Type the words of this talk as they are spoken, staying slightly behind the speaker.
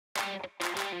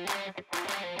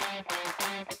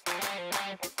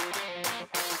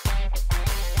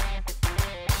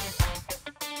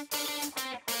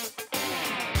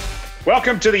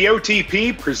Welcome to the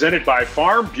OTP presented by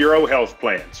Farm Bureau Health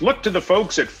Plans. Look to the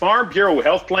folks at Farm Bureau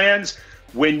Health Plans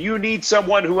when you need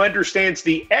someone who understands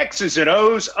the X's and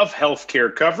O's of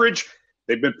healthcare coverage.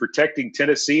 They've been protecting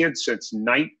Tennesseans since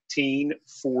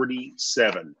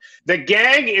 1947. The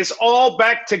gang is all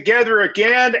back together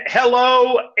again.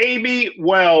 Hello, Amie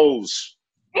Wells.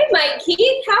 Hey, Mike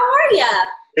Keith, how are you?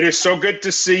 It is so good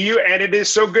to see you, and it is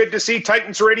so good to see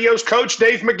Titans Radio's Coach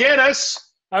Dave McGinnis.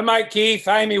 Hi, Mike Keith.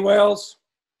 Hi, Amie Wells.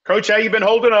 Coach, how you been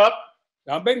holding up?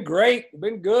 I've been great.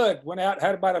 Been good. Went out,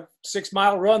 had about a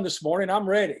 6-mile run this morning. I'm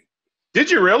ready.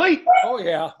 Did you really? Oh,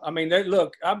 yeah. I mean,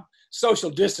 look, I'm social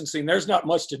distancing. There's not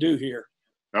much to do here.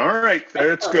 All right.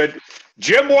 That's good.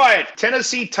 Jim Wyatt,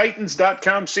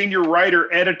 TennesseeTitans.com senior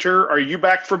writer, editor. Are you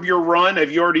back from your run?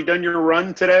 Have you already done your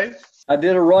run today? I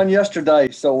did a run yesterday,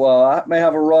 so I may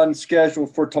have a run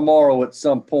scheduled for tomorrow at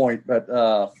some point, but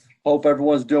hope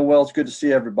everyone's doing well. It's good to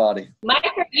see everybody. Mike,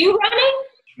 are you running?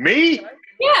 Me?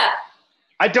 Yeah.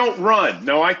 I don't run.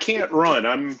 No, I can't run.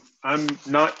 I'm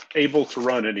not able to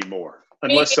run anymore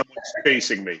unless someone's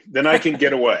chasing me. Then I can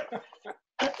get away.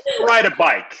 Ride a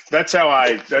bike. That's how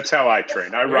I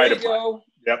train. I ride a bike.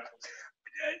 Yep.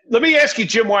 Let me ask you,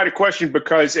 Jim White, a question,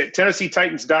 because at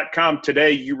TennesseeTitans.com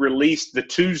today you released the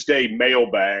Tuesday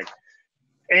mailbag.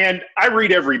 And I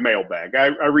read every mailbag.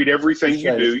 I read everything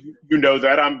you do. You know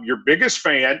that. I'm your biggest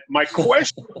fan. My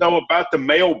question, though, about the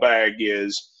mailbag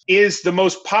is the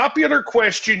most popular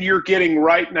question you're getting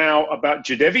right now about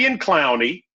Jadeveon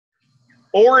Clowney,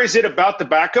 or is it about the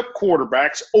backup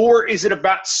quarterbacks, or is it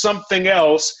about something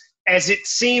else, as it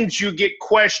seems you get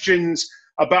questions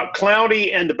about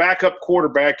Clowney and the backup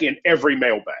quarterback in every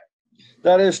mailbag?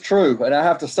 That is true. And I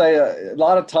have to say a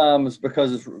lot of times,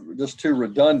 because it's just too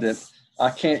redundant, I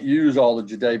can't use all the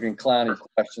Jadeveon Clowney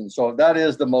questions. So that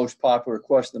is the most popular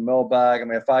question in the mailbag. I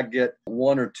mean, if I get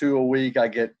 1 or 2 a week, I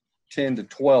get 10 to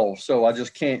 12. So I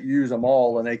just can't use them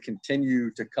all, and they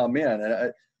continue to come in.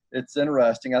 And it's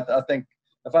interesting. I think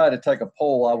if I had to take a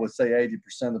poll, I would say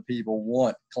 80% of the people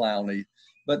want Clowney.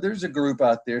 But there's a group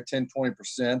out there, 10,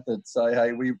 20%, that say,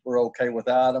 hey, we're okay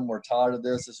without him. We're tired of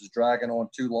this. This is dragging on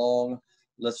too long.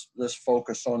 Let's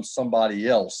focus on somebody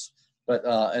else. But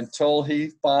until he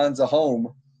finds a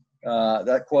home,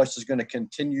 that question is going to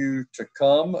continue to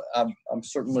come. I'm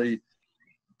certainly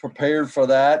prepared for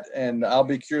that, and I'll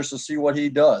be curious to see what he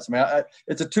does. I mean,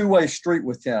 it's a two-way street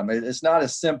with him. It's not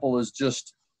as simple as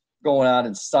just going out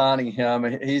and signing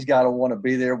him. He's got to want to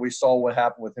be there. We saw what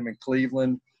happened with him in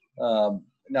Cleveland.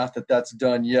 Not that that's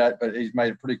done yet, but he's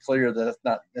made it pretty clear that it's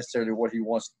not necessarily what he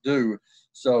wants to do.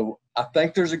 So I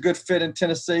think there's a good fit in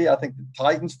Tennessee. I think the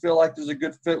Titans feel like there's a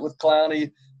good fit with Clowney,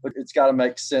 but it's got to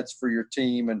make sense for your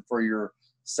team and for your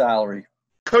salary.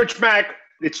 Coach Mack,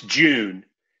 it's June,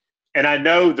 and I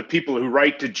know the people who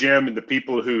write to Jim and the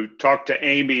people who talk to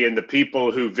Amie and the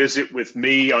people who visit with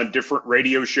me on different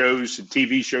radio shows and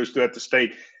TV shows throughout the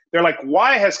state, they're like,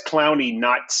 why has Clowney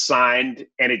not signed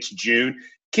and it's June?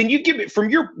 Can you give me,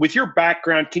 with your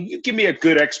background, can you give me a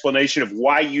good explanation of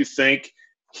why you think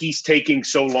he's taking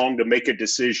so long to make a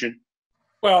decision?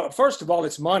 Well, first of all,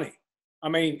 it's money. I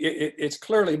mean, it's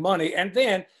clearly money. And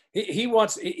then he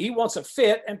wants a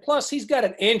fit. And plus, he's got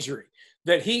an injury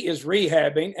that he is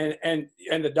rehabbing. And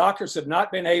the doctors have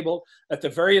not been able, at the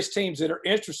various teams that are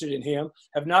interested in him,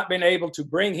 have not been able to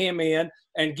bring him in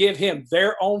and give him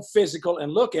their own physical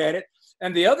and look at it.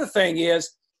 And the other thing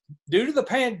is, due to the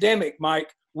pandemic, Mike,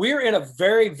 we're in a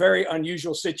very, very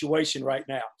unusual situation right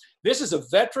now. This is a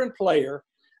veteran player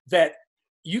that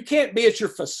you can't be at your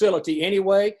facility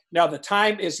anyway. Now, the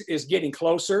time is getting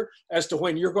closer as to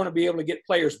when you're going to be able to get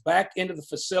players back into the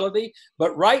facility.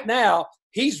 But right now,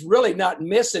 he's really not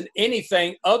missing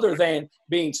anything other than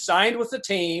being signed with the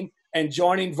team and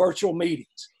joining virtual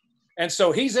meetings. And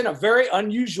so he's in a very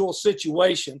unusual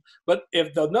situation. But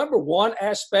if the number one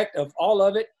aspect of all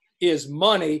of it is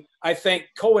money, I think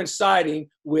coinciding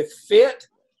with fit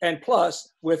and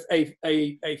plus with a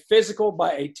physical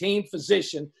by a team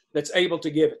physician that's able to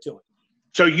give it to him.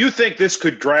 So you think this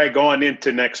could drag on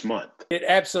into next month? It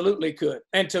absolutely could.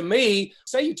 And to me,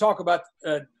 say you talk about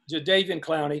Jadeveon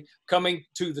Clowney coming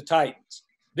to the Titans.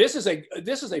 This is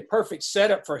a perfect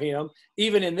setup for him,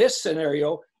 even in this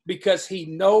scenario, because he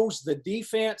knows the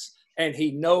defense and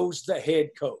he knows the head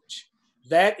coach.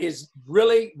 That is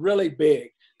really, really big.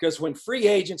 Because when free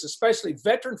agents, especially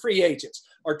veteran free agents,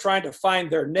 are trying to find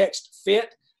their next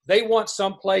fit, they want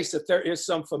some place that there is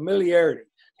some familiarity.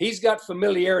 He's got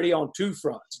familiarity on two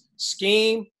fronts: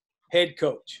 scheme, head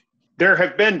coach. there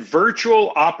have been virtual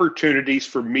opportunities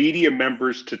for media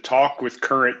members to talk with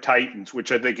current Titans,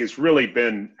 which I think has really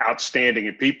been outstanding.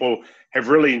 And people have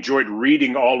really enjoyed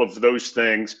reading all of those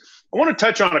things. I want to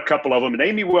touch on a couple of them. And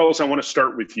Amie Wells, I want to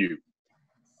start with you.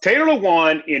 Taylor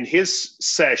Lewan, in his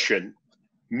session,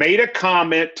 made a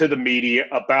comment to the media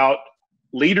about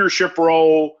leadership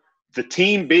role, the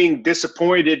team being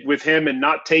disappointed with him and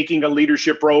not taking a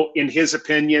leadership role, in his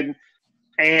opinion,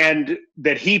 and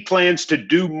that he plans to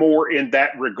do more in that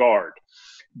regard.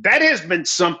 That has been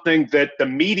something that the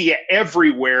media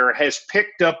everywhere has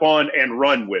picked up on and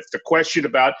run with. The question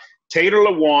about Taylor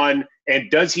Lewan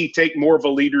and does he take more of a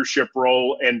leadership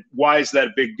role, and why is that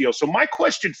a big deal? So my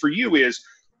question for you is,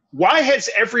 why has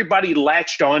everybody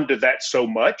latched on to that so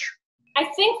much? I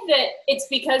think that it's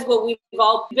because what we've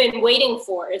all been waiting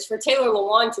for is for Taylor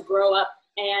Lewan to grow up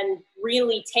and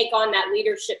really take on that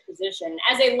leadership position.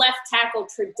 As a left tackle,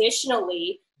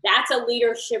 traditionally, that's a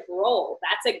leadership role.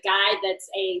 That's a guy that's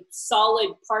a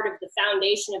solid part of the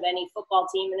foundation of any football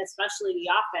team, and especially the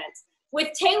offense. With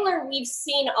Taylor, we've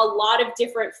seen a lot of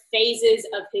different phases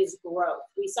of his growth.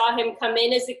 We saw him come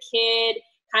in as a kid,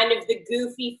 kind of the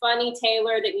goofy, funny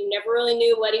Taylor that you never really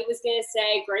knew what he was going to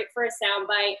say, great for a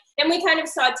soundbite. Then we kind of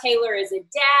saw Taylor as a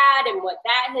dad and what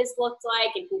that has looked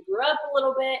like, and he grew up a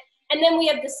little bit. And then we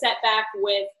had the setback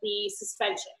with the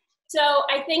suspension. So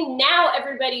I think now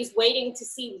everybody's waiting to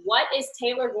see what is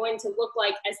Taylor going to look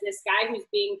like as this guy who's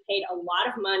being paid a lot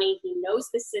of money. He knows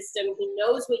the system. He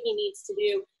knows what he needs to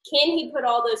do. Can he put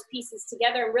all those pieces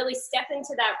together and really step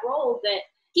into that role that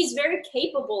he's very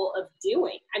capable of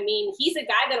doing? I mean, he's a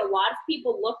guy that a lot of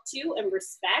people look to and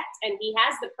respect, and he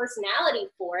has the personality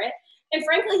for it. And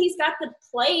frankly, he's got the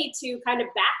play to kind of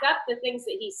back up the things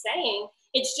that he's saying.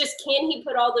 It's just, can he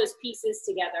put all those pieces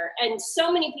together? And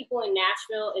so many people in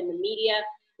Nashville, in the media,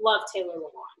 love Taylor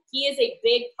Lewan. He is a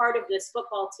big part of this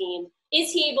football team.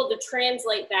 Is he able to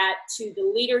translate that to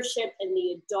the leadership and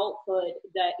the adulthood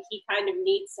that he kind of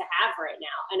needs to have right now?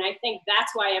 And I think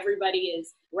that's why everybody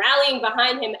is rallying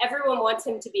behind him. Everyone wants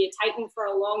him to be a Titan for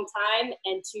a long time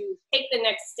and to take the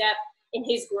next step in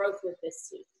his growth with this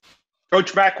team.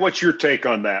 Coach Mack, what's your take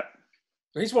on that?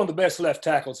 He's one of the best left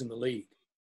tackles in the league.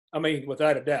 I mean,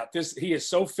 without a doubt. He is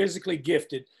so physically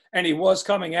gifted, and he was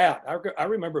coming out. I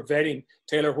remember vetting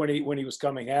Taylor when he was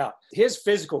coming out. His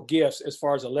physical gifts, as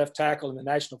far as a left tackle in the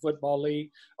National Football League,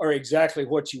 are exactly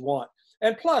what you want.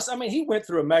 And plus, I mean, he went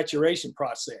through a maturation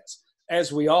process,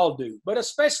 as we all do, but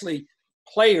especially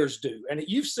players do. And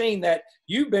you've seen that.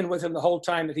 You've been with him the whole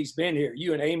time that he's been here.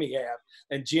 You and Amie have,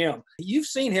 and Jim. You've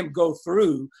seen him go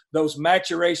through those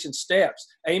maturation steps.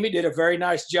 Amie did a very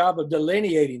nice job of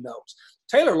delineating those.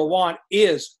 Taylor Lewan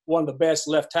is one of the best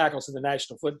left tackles in the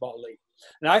National Football League.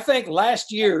 And I think last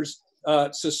year's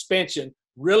suspension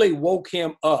really woke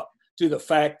him up to the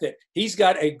fact that he's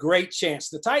got a great chance.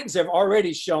 The Titans have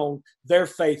already shown their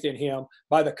faith in him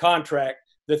by the contract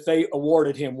that they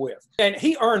awarded him with. And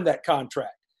he earned that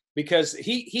contract because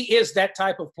he is that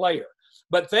type of player.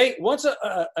 But once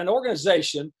an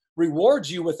organization rewards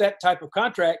you with that type of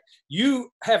contract, you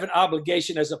have an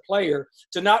obligation as a player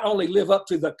to not only live up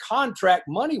to the contract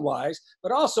money-wise,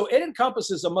 but also it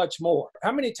encompasses a much more.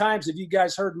 How many times have you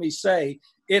guys heard me say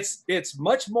it's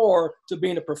much more to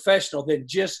being a professional than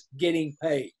just getting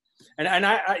paid? And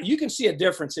I you can see a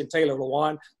difference in Taylor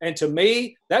Lewan. And to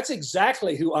me, that's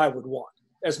exactly who I would want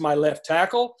as my left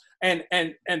tackle. And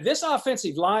this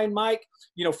offensive line, Mike,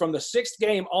 from the 6th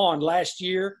game on last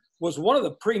year, was one of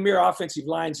the premier offensive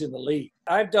lines in the league.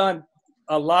 I've done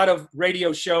a lot of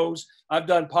radio shows. I've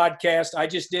done podcasts. I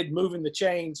just did Moving the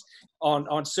Chains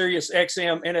on Sirius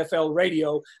XM NFL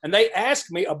radio. And they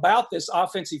asked me about this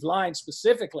offensive line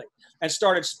specifically and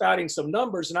started spouting some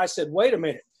numbers. And I said, wait a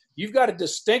minute, you've got to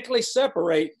distinctly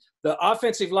separate the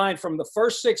offensive line from the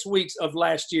first 6 weeks of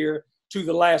last year to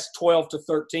the last 12 to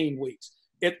 13 weeks.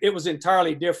 It was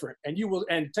entirely different.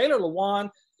 And Taylor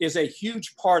Lewan is a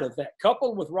huge part of that.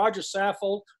 Coupled with Roger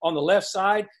Saffold on the left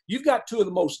side, you've got two of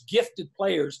the most gifted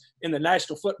players in the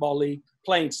National Football League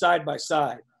playing side by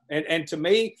side. And to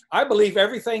me, I believe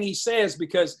everything he says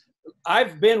because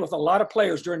I've been with a lot of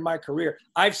players during my career.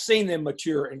 I've seen them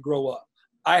mature and grow up.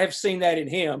 I have seen that in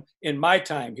him in my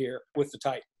time here with the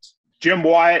Titans. Jim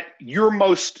Wyatt, your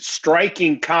most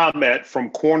striking comment from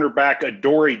cornerback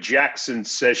Adoree Jackson's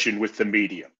session with the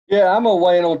media. Yeah, I'm going to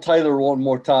weigh in on Taylor one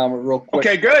more time real quick.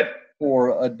 Okay, good.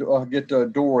 Before I get to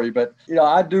Adoree. But,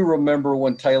 I do remember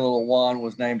when Taylor Lewan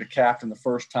was named a captain the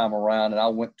first time around, and I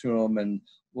went to him and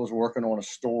was working on a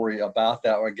story about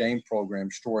that, or a game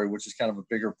program story, which is kind of a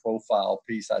bigger profile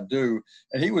piece I do.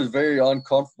 And he was very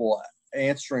uncomfortable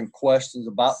answering questions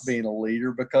about being a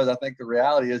leader, because I think the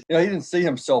reality is, he didn't see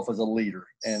himself as a leader.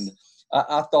 And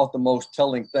I thought the most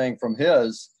telling thing from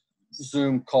his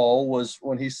Zoom call was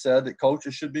when he said that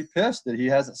coaches should be pissed that he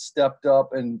hasn't stepped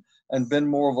up and been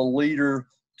more of a leader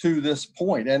to this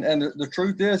point. And the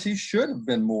truth is, he should have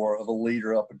been more of a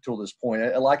leader up until this point.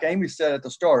 Like Amie said at the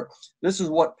start, this is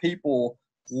what people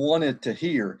wanted to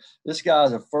hear. This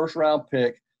guy's a first-round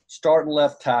pick, starting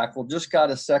left tackle, just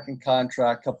got a second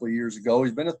contract a couple of years ago.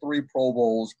 He's been to 3 Pro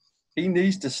Bowls. He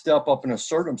needs to step up and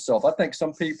assert himself. I think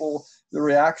some people, the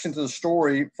reaction to the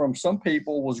story from some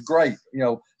people was great.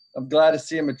 I'm glad to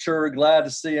see him mature, glad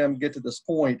to see him get to this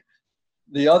point.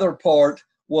 The other part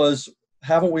was,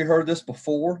 haven't we heard this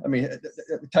before? I mean,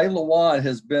 Taylor Lewan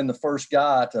has been the first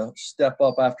guy to step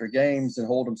up after games and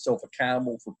hold himself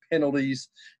accountable for penalties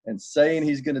and saying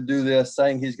he's going to do this,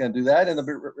 saying he's going to do that. And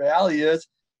the reality is,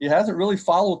 he hasn't really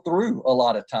followed through a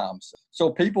lot of times.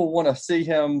 So people want to see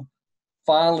him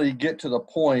finally get to the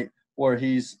point where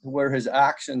his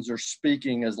actions are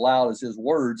speaking as loud as his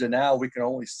words. And now we can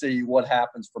only see what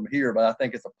happens from here. But I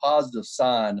think it's a positive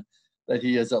sign that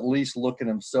he is at least looking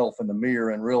himself in the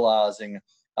mirror and realizing,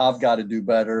 I've got to do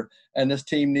better. And this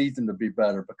team needs him to be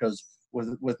better, because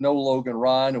with no Logan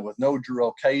Ryan and with no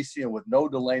Jarrell Casey and with no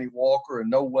Delaney Walker and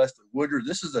no Wesley Woodard,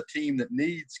 this is a team that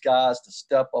needs guys to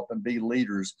step up and be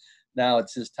leaders. Now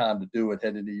it's his time to do it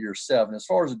heading into year 7. As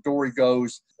far as Adoree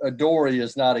goes, Adoree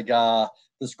is not a guy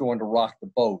that's going to rock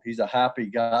the boat. He's a happy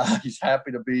guy. He's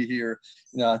happy to be here.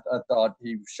 I thought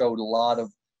he showed a lot of,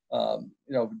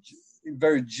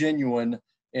 very genuine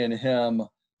in him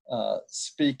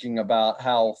speaking about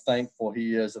how thankful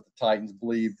he is that the Titans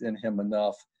believed in him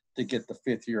enough to get the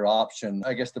 5th-year option.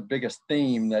 I guess the biggest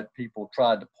theme that people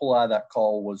tried to pull out of that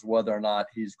call was whether or not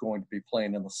he's going to be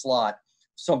playing in the slot,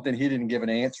 something he didn't give an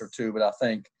answer to. But I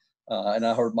think, and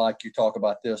I heard Mike, you talk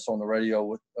about this on the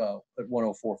radio at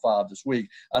 104.5 this week,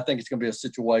 I think it's going to be a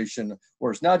situation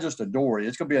where it's not just Adoree.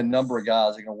 It's going to be a number of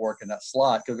guys that are going to work in that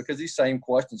slot, because these same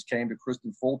questions came to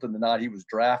Kristen Fulton the night he was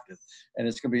drafted. And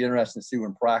it's going to be interesting to see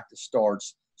when practice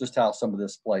starts just how some of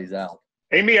this plays out.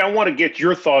 Amie, I want to get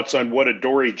your thoughts on what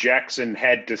Adoree Jackson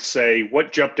had to say.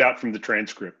 What jumped out from the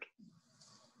transcript?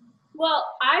 Well,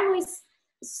 I was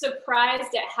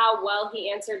surprised at how well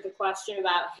he answered the question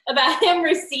about him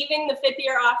receiving the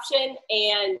 5th-year option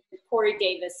and Corey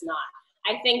Davis not.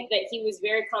 I think that he was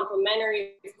very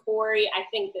complimentary with Corey. I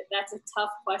think that that's a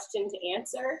tough question to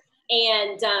answer.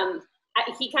 And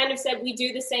he kind of said, we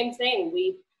do the same thing.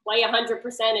 We play 100%.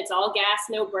 It's all gas,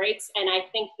 no brakes. And I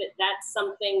think that that's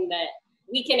something that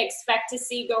we can expect to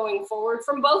see going forward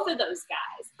from both of those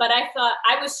guys. But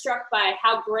I was struck by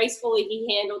how gracefully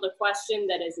he handled a question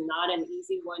that is not an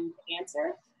easy one to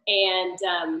answer. And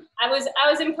I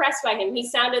was impressed by him. He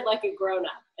sounded like a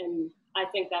grown-up, and I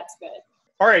think that's good.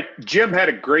 All right. Jim had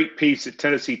a great piece at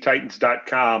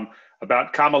TennesseeTitans.com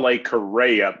about Kamalei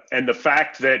Correa and the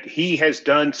fact that he has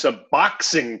done some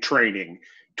boxing training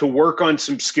to work on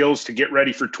some skills to get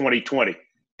ready for 2020.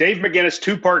 Dave McGinnis,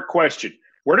 2-part question.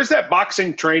 Where does that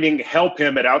boxing training help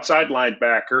him at outside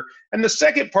linebacker? And the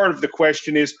second part of the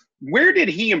question is, where did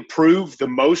he improve the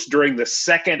most during the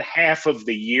second half of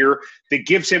the year that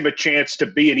gives him a chance to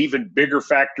be an even bigger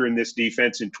factor in this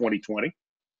defense in 2020?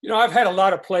 I've had a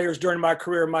lot of players during my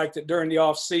career, Mike, that during the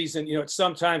off season,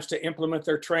 sometimes to implement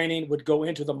their training would go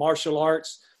into the martial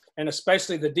arts, and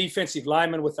especially the defensive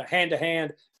lineman with the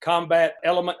hand-to-hand combat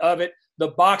element of it. The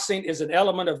boxing is an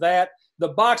element of that. The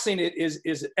boxing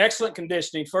is excellent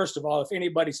conditioning, first of all. If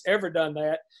anybody's ever done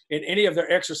that in any of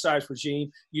their exercise regime,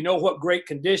 you know what great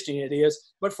conditioning it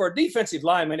is. But for a defensive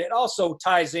lineman, it also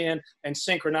ties in and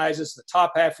synchronizes the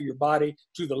top half of your body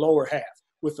to the lower half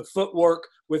with the footwork,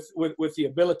 with the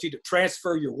ability to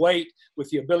transfer your weight, with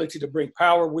the ability to bring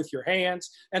power with your hands.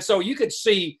 And so you could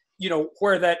see,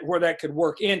 where that could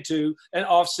work into an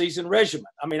off-season regimen.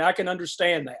 I mean, I can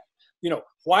understand that.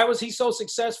 Why was he so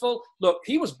successful? Look,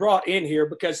 he was brought in here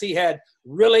because he had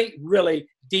really, really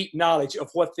deep knowledge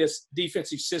of what this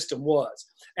defensive system was.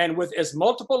 And with as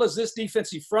multiple as this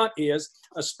defensive front is,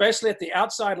 especially at the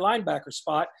outside linebacker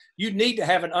spot, you need to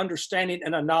have an understanding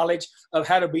and a knowledge of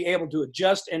how to be able to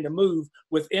adjust and to move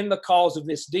within the calls of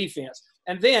this defense.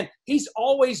 And then he's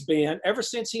always been, ever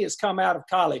since he has come out of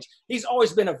college, he's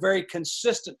always been a very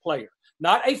consistent player.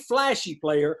 Not a flashy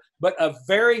player, but a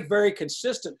very, very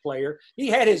consistent player. He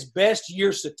had his best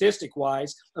year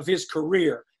statistic-wise of his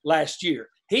career last year.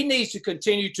 He needs to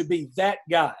continue to be that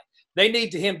guy. They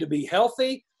need him to be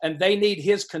healthy, and they need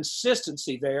his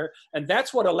consistency there. And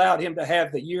that's what allowed him to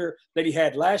have the year that he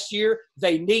had last year.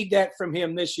 They need that from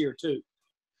him this year, too.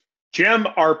 Jim,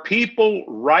 are people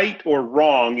right or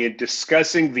wrong in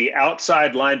discussing the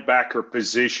outside linebacker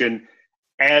position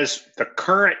as the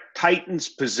current Titans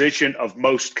position of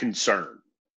most concern?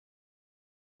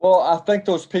 Well, I think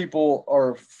those people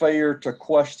are fair to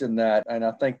question that, and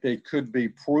I think they could be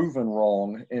proven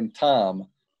wrong in time.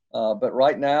 But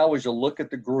right now, as you look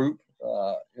at the group,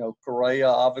 Correa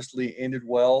obviously ended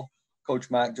well.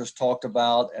 Coach Mack just talked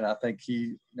about, and I think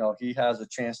he has a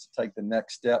chance to take the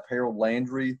next step. Harold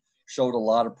Landry showed a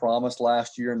lot of promise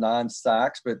last year, 9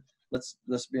 sacks, but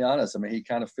let's be honest. I mean, he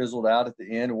kind of fizzled out at the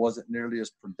end. It wasn't nearly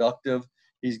as productive.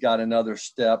 He's got another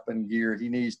step in gear. He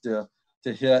needs to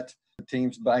hit. The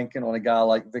team's banking on a guy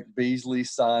like Vic Beasley,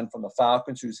 signed from the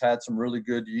Falcons, who's had some really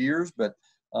good years, but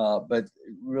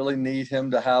really need him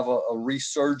to have a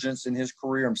resurgence in his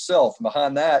career himself. And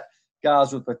behind that,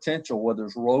 guys with potential, whether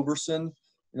it's Roberson,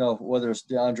 whether it's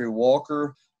DeAndre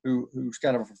Walker, who's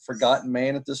kind of a forgotten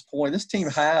man at this point. This team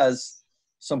has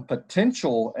some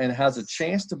potential and has a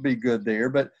chance to be good there,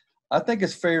 but I think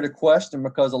it's fair to question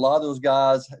because a lot of those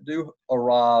guys do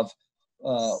arrive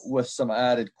with some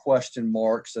added question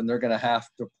marks, and they're going to have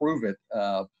to prove it,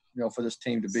 for this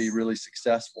team to be really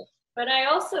successful. But I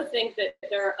also think that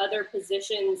there are other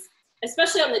positions,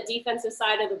 especially on the defensive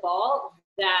side of the ball,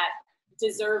 that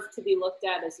deserve to be looked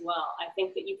at as well. I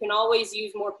think that you can always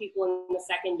use more people in the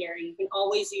secondary. You can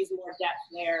always use more depth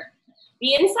there.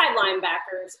 The inside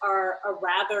linebackers are a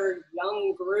rather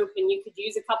young group, and you could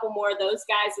use a couple more of those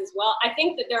guys as well. I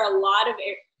think that there are a lot of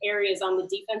areas on the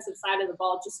defensive side of the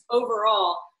ball, just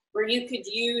overall, where you could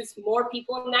use more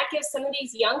people, and that gives some of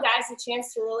these young guys a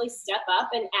chance to really step up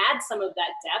and add some of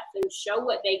that depth and show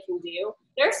what they can do.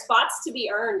 There are spots to be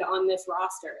earned on this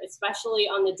roster, especially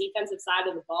on the defensive side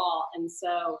of the ball. And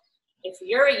so if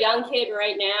you're a young kid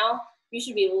right now, you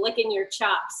should be licking your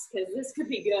chops because this could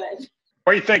be good.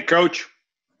 What do you think, Coach?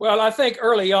 Well, I think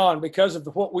early on, because of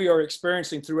what we are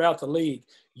experiencing throughout the league,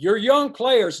 your young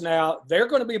players now, they're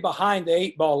going to be behind the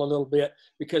 8 ball a little bit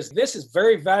because this is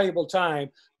very valuable time,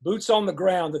 boots on the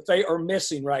ground, that they are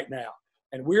missing right now.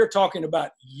 And we're talking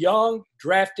about young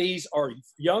draftees or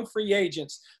young free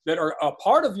agents that are a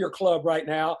part of your club right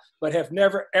now but have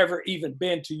never, ever even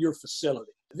been to your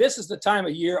facility. This is the time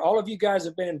of year. All of you guys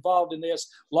have been involved in this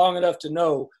long enough to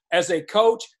know, as a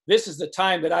coach, this is the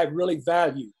time that I really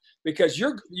value because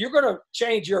you're going to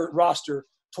change your roster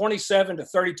 27 to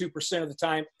 32% of the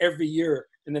time every year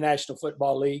in the National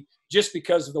Football League just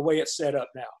because of the way it's set up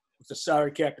now with the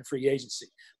salary cap and free agency.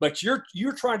 But you're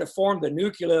trying to form the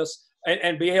nucleus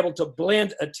and be able to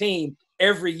blend a team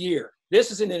every year. This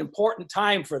is an important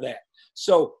time for that.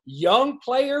 So young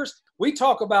players, we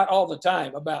talk about all the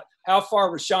time about how far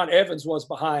Rashaan Evans was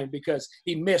behind because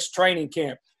he missed training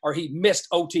camp or he missed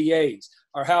OTAs,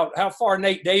 or how far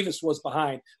Nate Davis was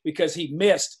behind because he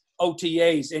missed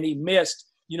OTAs and he missed,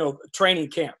 training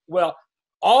camp. Well,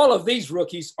 all of these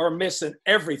rookies are missing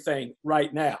everything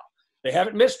right now. They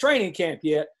haven't missed training camp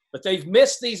yet, but they've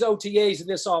missed these OTAs in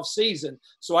this offseason.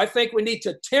 So I think we need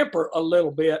to temper a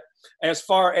little bit as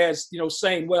far as,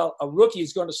 saying, well, a rookie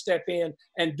is going to step in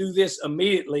and do this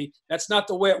immediately. That's not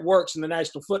the way it works in the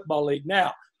National Football League.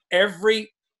 Now,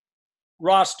 every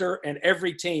roster and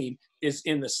every team is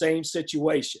in the same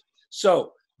situation.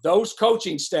 So those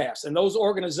coaching staffs and those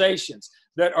organizations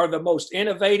that are the most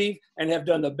innovative and have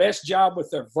done the best job with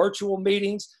their virtual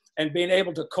meetings and being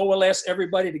able to coalesce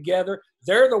everybody together,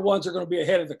 they're the ones that are going to be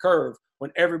ahead of the curve when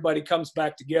everybody comes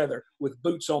back together with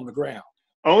boots on the ground.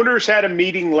 Owners had a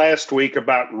meeting last week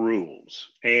about rules,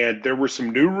 and there were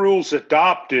some new rules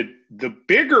adopted. The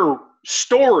bigger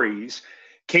stories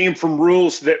came from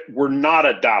rules that were not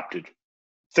adopted,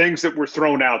 things that were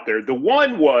thrown out there. The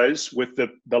one was with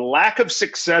the lack of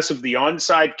success of the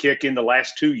onside kick in the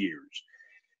last 2 years.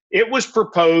 It was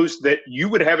proposed that you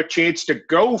would have a chance to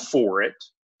go for it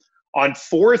on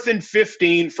 4th and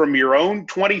 15 from your own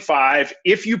 25.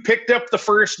 If you picked up the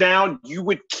first down, you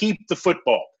would keep the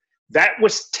football. That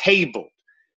was tabled.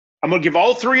 I'm going to give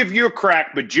all three of you a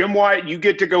crack, but Jim Wyatt, you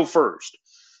get to go first.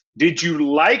 Did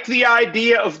you like the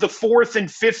idea of the 4th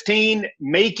and 15,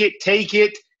 make it, take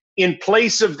it, in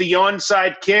place of the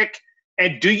onside kick?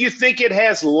 And do you think it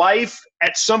has life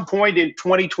at some point in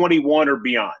 2021 or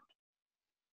beyond?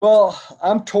 Well,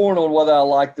 I'm torn on whether I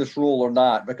like this rule or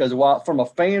not because while from a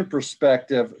fan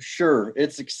perspective, sure,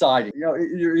 it's exciting.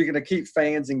 You're going to keep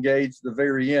fans engaged to the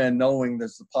very end knowing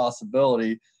there's a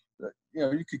possibility that,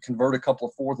 you could convert a couple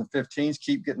of 4th and 15s,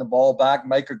 keep getting the ball back,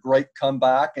 make a great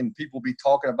comeback, and people will be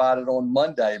talking about it on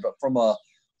Monday. But from a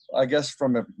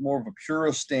more of a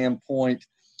purist standpoint,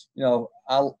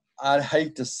 I'd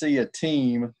hate to see a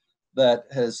team that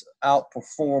has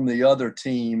outperformed the other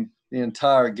team the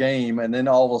entire game and then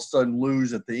all of a sudden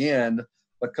lose at the end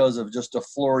because of just a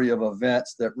flurry of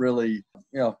events that really,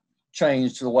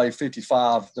 changed the way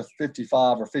 55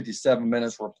 or 57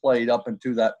 minutes were played up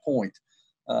until that point.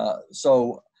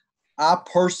 So I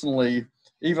personally,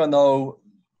 even though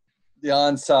the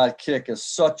onside kick is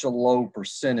such a low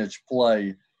percentage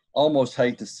play, almost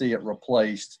hate to see it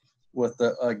replaced with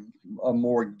a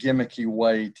more gimmicky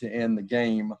way to end the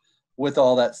game. With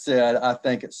all that said, I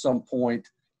think at some point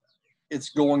it's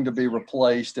going to be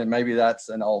replaced, and maybe that's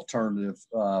an alternative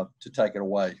to take it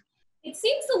away. It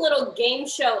seems a little game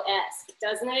show-esque,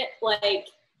 doesn't it? Like,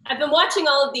 I've been watching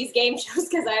all of these game shows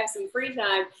because I have some free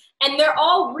time, and they're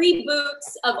all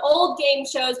reboots of old game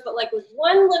shows, but like with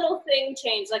one little thing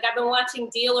changed. Like, I've been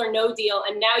watching Deal or No Deal,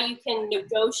 and now you can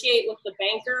negotiate with the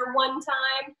banker one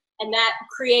time, and that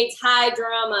creates high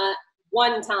drama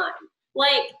one time.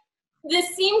 Like,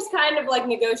 this seems kind of like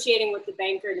negotiating with the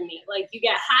banker to me. Like, you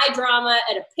get high drama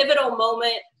at a pivotal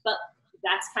moment, but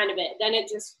that's kind of it. Then it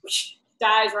just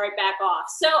dies right back off.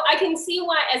 So I can see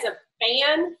why, as a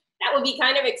fan, that would be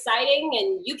kind of exciting,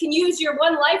 and you can use your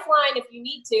one lifeline if you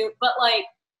need to, but like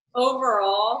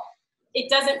overall, it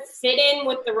doesn't fit in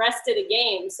with the rest of the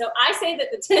game. So I say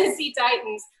that the Tennessee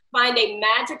Titans find a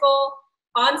magical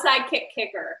onside kick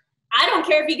kicker. I don't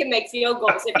care if he can make field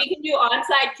goals. If he can do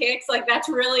onside kicks, like, that's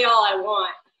really all I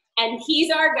want. And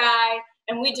he's our guy,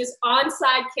 and we just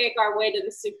onside kick our way to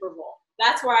the Super Bowl.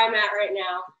 That's where I'm at right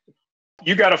now.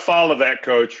 You got to follow that,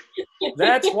 Coach.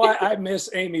 That's why I miss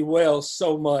Amie Wells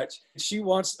so much. She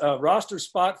wants a roster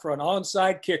spot for an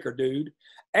onside kicker, dude.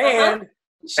 And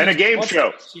a game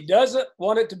show. She doesn't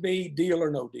want it to be Deal or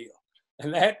No Deal.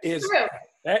 And that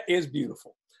is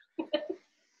beautiful.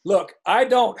 Look, I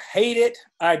don't hate it.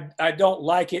 I don't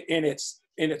like it in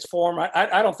its form.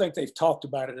 I don't think they've talked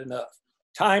about it enough.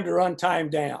 Time to run, time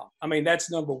down. I mean,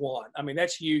 that's number one. I mean,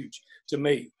 that's huge to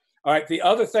me. All right. The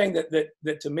other thing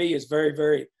that to me is very,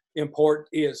 very important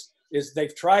is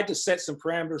they've tried to set some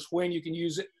parameters when you can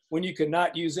use it, when you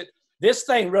cannot use it. This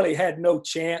thing really had no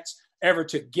chance ever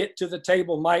to get to the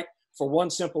table, Mike, for one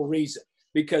simple reason,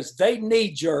 because they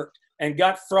knee-jerked and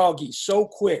got froggy so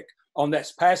quick on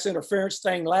that pass interference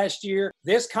thing last year.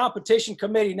 This competition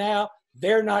committee now,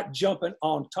 they're not jumping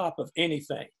on top of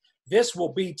anything. This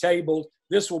will be tabled.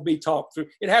 This will be talked through.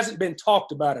 It hasn't been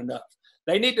talked about enough.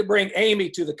 They need to bring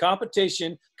Amie to the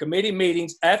competition committee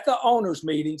meetings, at the owners'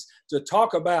 meetings, to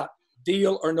talk about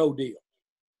Deal or No Deal.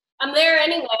 I'm there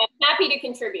anyway. I'm happy to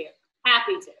contribute.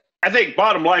 Happy to. I think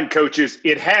bottom line, Coach, is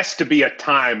it has to be a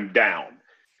time down.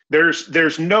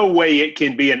 There's no way it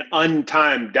can be an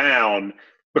untimed down,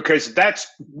 because that's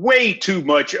way too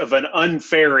much of an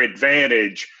unfair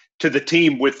advantage to the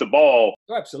team with the ball.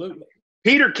 Oh, absolutely.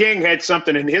 Peter King had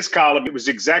something in his column. It was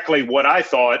exactly what I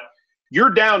thought. You're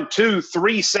down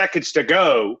 2-3 seconds to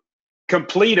go,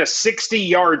 complete a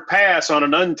 60-yard pass on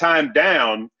an untimed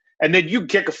down, and then you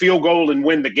kick a field goal and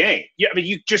win the game. Yeah, I mean,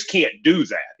 you just can't do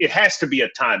that. It has to be a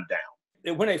time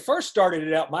down. When they first started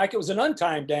it out, Mike, it was an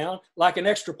untimed down, like an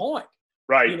extra point.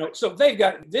 Right. So they've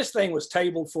got – this thing was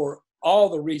tabled for all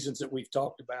the reasons that we've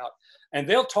talked about, and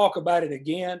they'll talk about it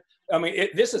again. I mean,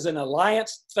 this is an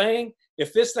alliance thing.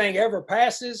 If this thing ever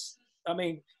passes, I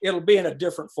mean, it'll be in a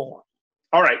different form.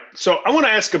 All right. So I want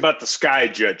to ask about the Sky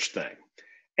Judge thing.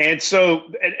 And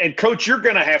so, and Coach, you're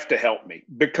going to have to help me,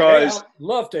 because I'd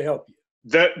love to help you.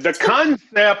 The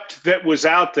concept that was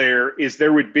out there is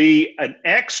there would be an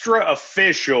extra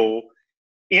official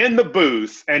in the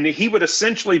booth, and he would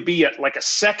essentially be like a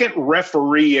second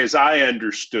referee, as I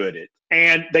understood it.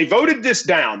 And they voted this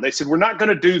down. They said, we're not going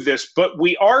to do this, but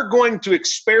we are going to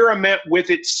experiment with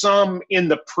it some in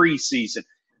the preseason.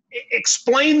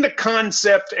 Explain the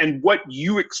concept and what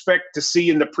you expect to see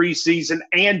in the preseason,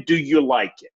 and do you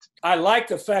like it? I like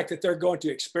the fact that they're going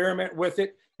to experiment with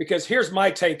it, because here's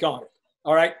my take on it.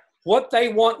 All right, what they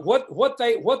want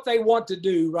to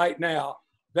do right now,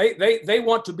 they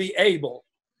want to be able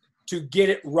to get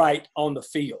it right on the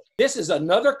field. This is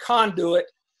another conduit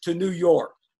to New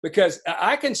York, because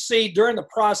I can see during the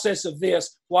process of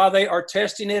this, while they are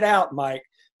testing it out, Mike,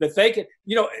 that they can,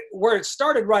 where it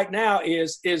started right now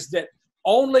is that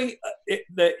only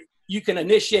that you can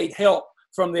initiate help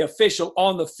from the official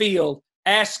on the field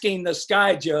asking the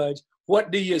Sky Judge,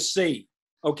 what do you see?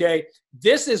 Okay,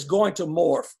 this is going to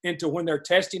morph into, when they're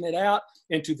testing it out,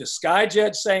 into the Sky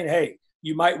Judge saying, hey,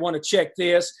 you might want to check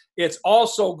this. It's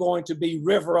also going to be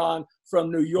Riveron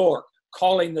from New York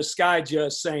calling the Sky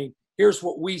Judge saying, here's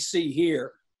what we see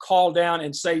here. Call down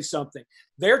and say something.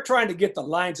 They're trying to get the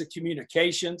lines of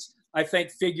communications, I think,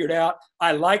 figured out.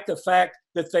 I like the fact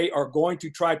that they are going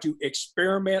to try to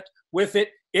experiment with it.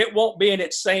 It won't be in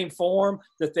its same form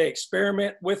that they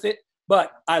experiment with it,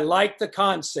 but I like the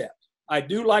concept. I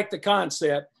do like the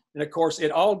concept. And of course,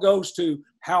 it all goes to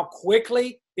how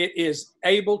quickly it is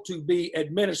able to be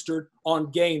administered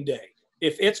on game day.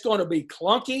 If it's going to be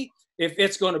clunky, if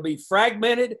it's going to be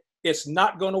fragmented, it's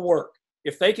not going to work.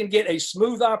 If they can get a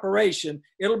smooth operation,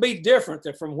 it'll be different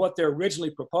than from what they're originally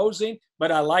proposing,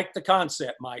 but I like the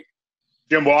concept, Mike.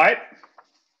 Jim Wyatt?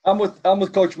 I'm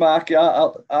with Coach Mackey.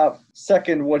 I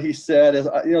second what he said. Is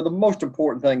the most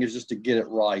important thing is just to get it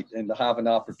right, and to have an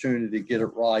opportunity to get it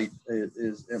right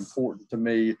is important to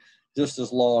me, just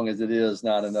as long as it is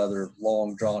not another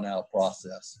long drawn out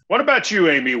process. What about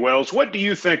you, Amie Wells? What do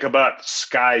you think about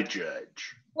Sky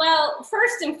Judge? Well,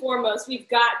 first and foremost, we've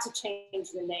got to change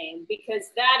the name because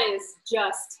that is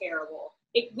just terrible.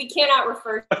 We cannot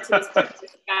refer to this person as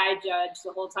Sky Judge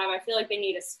the whole time. I feel like they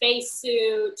need a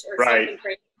spacesuit or something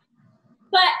crazy.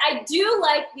 But I do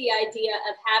like the idea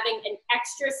of having an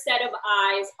extra set of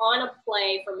eyes on a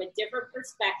play from a different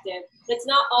perspective that's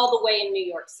not all the way in New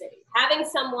York City. Having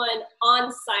someone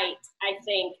on site, I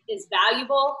think, is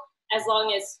valuable as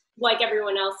long as, like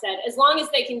everyone else said, as long as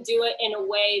they can do it in a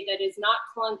way that is not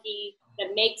clunky,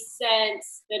 that makes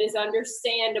sense, that is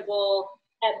understandable.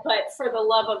 But for the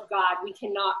love of God, we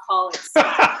cannot call it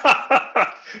Stan.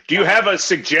 Do you have a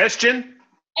suggestion?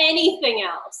 Anything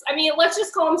else. I mean, let's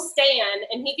just call him Stan,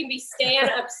 and he can be Stan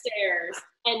upstairs.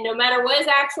 And no matter what his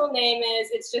actual name is,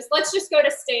 it's just, let's just go to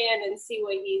Stan and see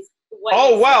what he's.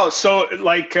 Wow. So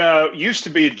like used to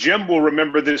be, Jim will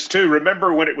remember this too.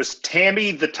 Remember when it was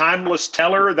Tammy, the timeless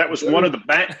teller? That was one of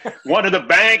the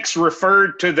banks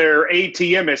referred to their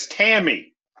ATM as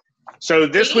Tammy. So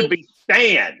this would be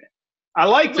Stan. I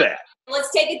like that.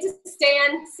 Let's take it to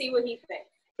Stan, see what he thinks.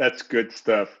 That's good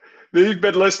stuff. You've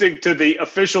been listening to the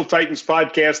official Titans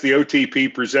podcast, the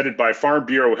OTP, presented by Farm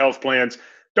Bureau Health Plans.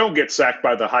 Don't get sacked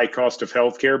by the high cost of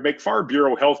health care. Make Farm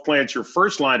Bureau Health Plans your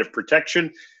first line of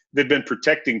protection. They've been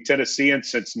protecting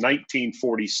Tennesseans since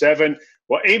 1947.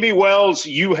 Well, Amie Wells,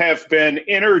 you have been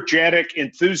energetic,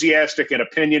 enthusiastic, and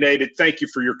opinionated. Thank you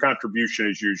for your contribution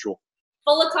as usual.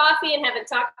 Full of coffee and haven't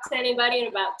talked to anybody in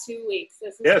about 2 weeks.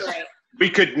 This is great. We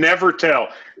could never tell.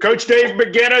 Coach Dave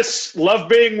McGinnis, love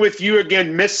being with you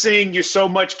again. Miss seeing you so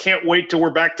much. Can't wait till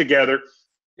we're back together.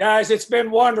 Guys, it's been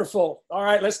wonderful. All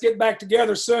right, let's get back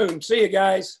together soon. See you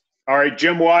guys. All right,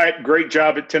 Jim Wyatt, great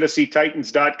job at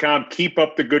TennesseeTitans.com. Keep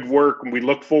up the good work, and we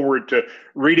look forward to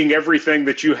reading everything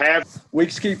that you have.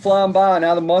 Weeks keep flying by.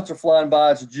 Now the months are flying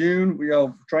by. It's June.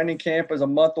 Training camp is a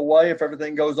month away if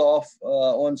everything goes off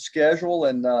on schedule,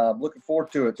 and looking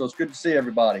forward to it. So it's good to see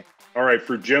everybody. All right,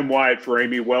 for Jim Wyatt, for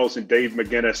Amie Wells, and Dave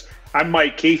McGinnis, I'm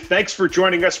Mike Keith. Thanks for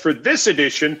joining us for this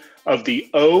edition of the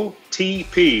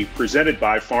OTP presented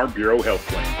by Farm Bureau Health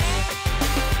Plans.